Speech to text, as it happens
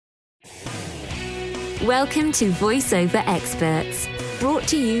Welcome to VoiceOver Experts, brought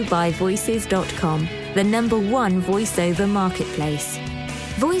to you by Voices.com, the #1 voiceover marketplace.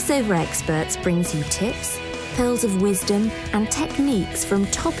 VoiceOver Experts brings you tips, pearls of wisdom, and techniques from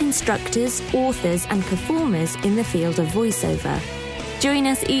top instructors, authors, and performers in the field of voiceover. Join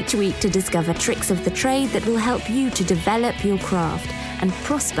us each week to discover tricks of the trade that will help you to develop your craft and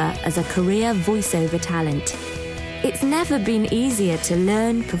prosper as a career voiceover talent. It's never been easier to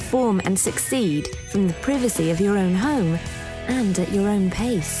learn, perform, and succeed from the privacy of your own home and at your own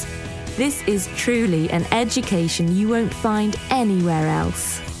pace. This is truly an education you won't find anywhere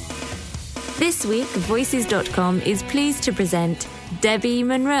else. This week, Voices.com is pleased to present Debbie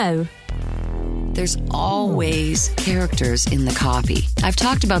Monroe. There's always characters in the copy. I've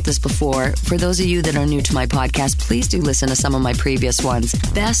talked about this before. For those of you that are new to my podcast, please do listen to some of my previous ones.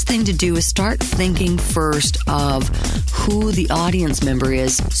 Best thing to do is start thinking first of who the audience member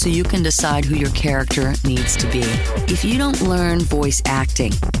is so you can decide who your character needs to be. If you don't learn voice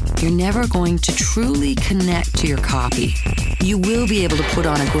acting, you're never going to truly connect to your copy. You will be able to put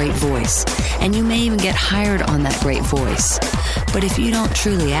on a great voice, and you may even get hired on that great voice. But if you don't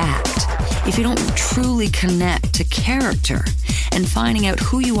truly act, if you don't truly connect to character and finding out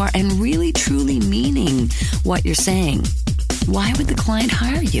who you are and really truly meaning what you're saying, why would the client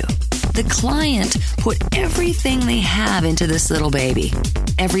hire you? The client put everything they have into this little baby.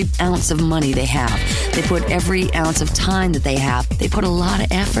 Every ounce of money they have. They put every ounce of time that they have. They put a lot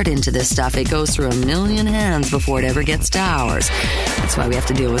of effort into this stuff. It goes through a million hands before it ever gets to ours. That's why we have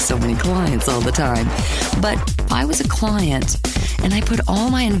to deal with so many clients all the time. But if I was a client and I put all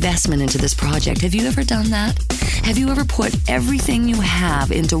my investment into this project, have you ever done that? Have you ever put everything you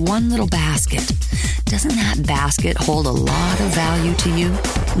have into one little basket? Doesn't that basket hold a lot of value to you?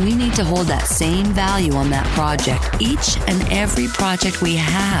 We need to hold that same value on that project. Each and every project we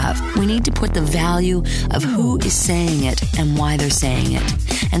have, we need to put the value of who is saying it and why they're saying it,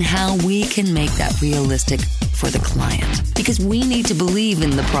 and how we can make that realistic for the client. Because we need to believe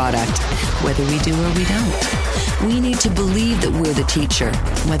in the product, whether we do or we don't. We need to believe that we're the teacher,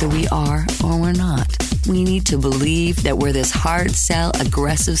 whether we are or we're not. We need to believe that we're this hard sell,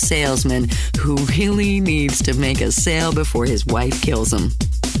 aggressive salesman who really needs to make a sale before his wife kills him.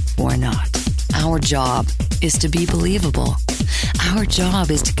 Or not. Our job is to be believable. Our job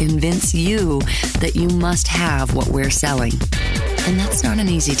is to convince you that you must have what we're selling. And that's not an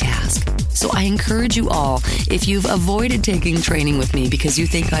easy task. So I encourage you all, if you've avoided taking training with me because you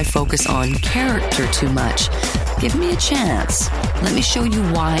think I focus on character too much, give me a chance. Let me show you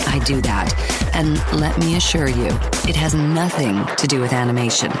why I do that. And let me assure you, it has nothing to do with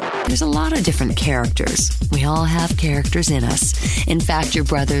animation. There's a lot of different characters. We all have characters in us. In fact, your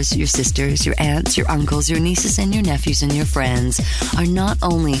brothers, your sisters, your aunts, your uncles, your nieces, and your nephews, and your friends are not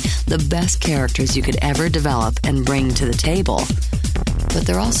only the best characters you could ever develop and bring to the table, but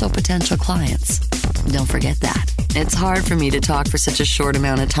they're also potential clients. Don't forget that. It's hard for me to talk for such a short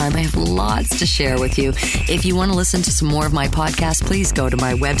amount of time. I have lots to share with you. If you want to listen to some more of my podcasts, please go to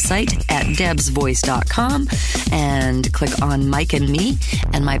my website at debsvoice.com and click on Mike and Me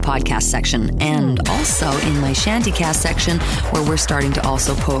and my podcast section. And also in my Shantycast section, where we're starting to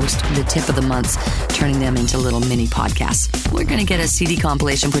also post the tip of the months, turning them into little mini podcasts. We're going to get a CD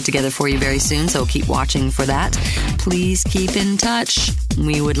compilation put together for you very soon, so keep watching for that. Please keep in touch.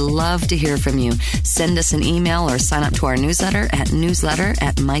 We would love to hear from you. Send us an email or sign up to our newsletter at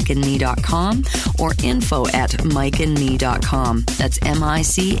mikeandme.com or info@mikeandme.com. That's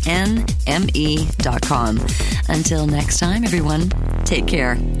MICNME.com. Until next time, everyone, take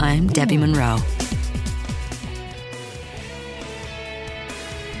care. I'm Debbie Monroe.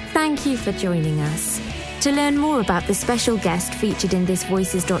 Thank you for joining us. To learn more about the special guest featured in this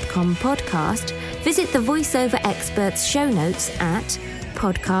Voices.com podcast, visit the VoiceOver Experts show notes at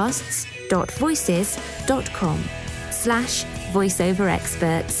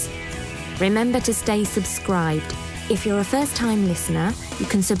podcasts.voices.com/voiceoverexperts. Remember to stay subscribed. If you're a first-time listener, you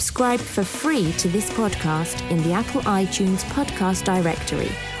can subscribe for free to this podcast in the Apple iTunes podcast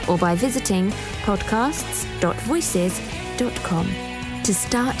directory or by visiting podcasts.voices.com. To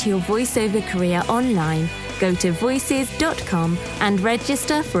start your voiceover career online, go to voices.com and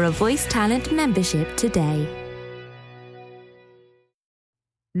register for a Voice Talent membership today.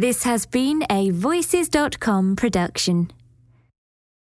 This has been a Voices.com production.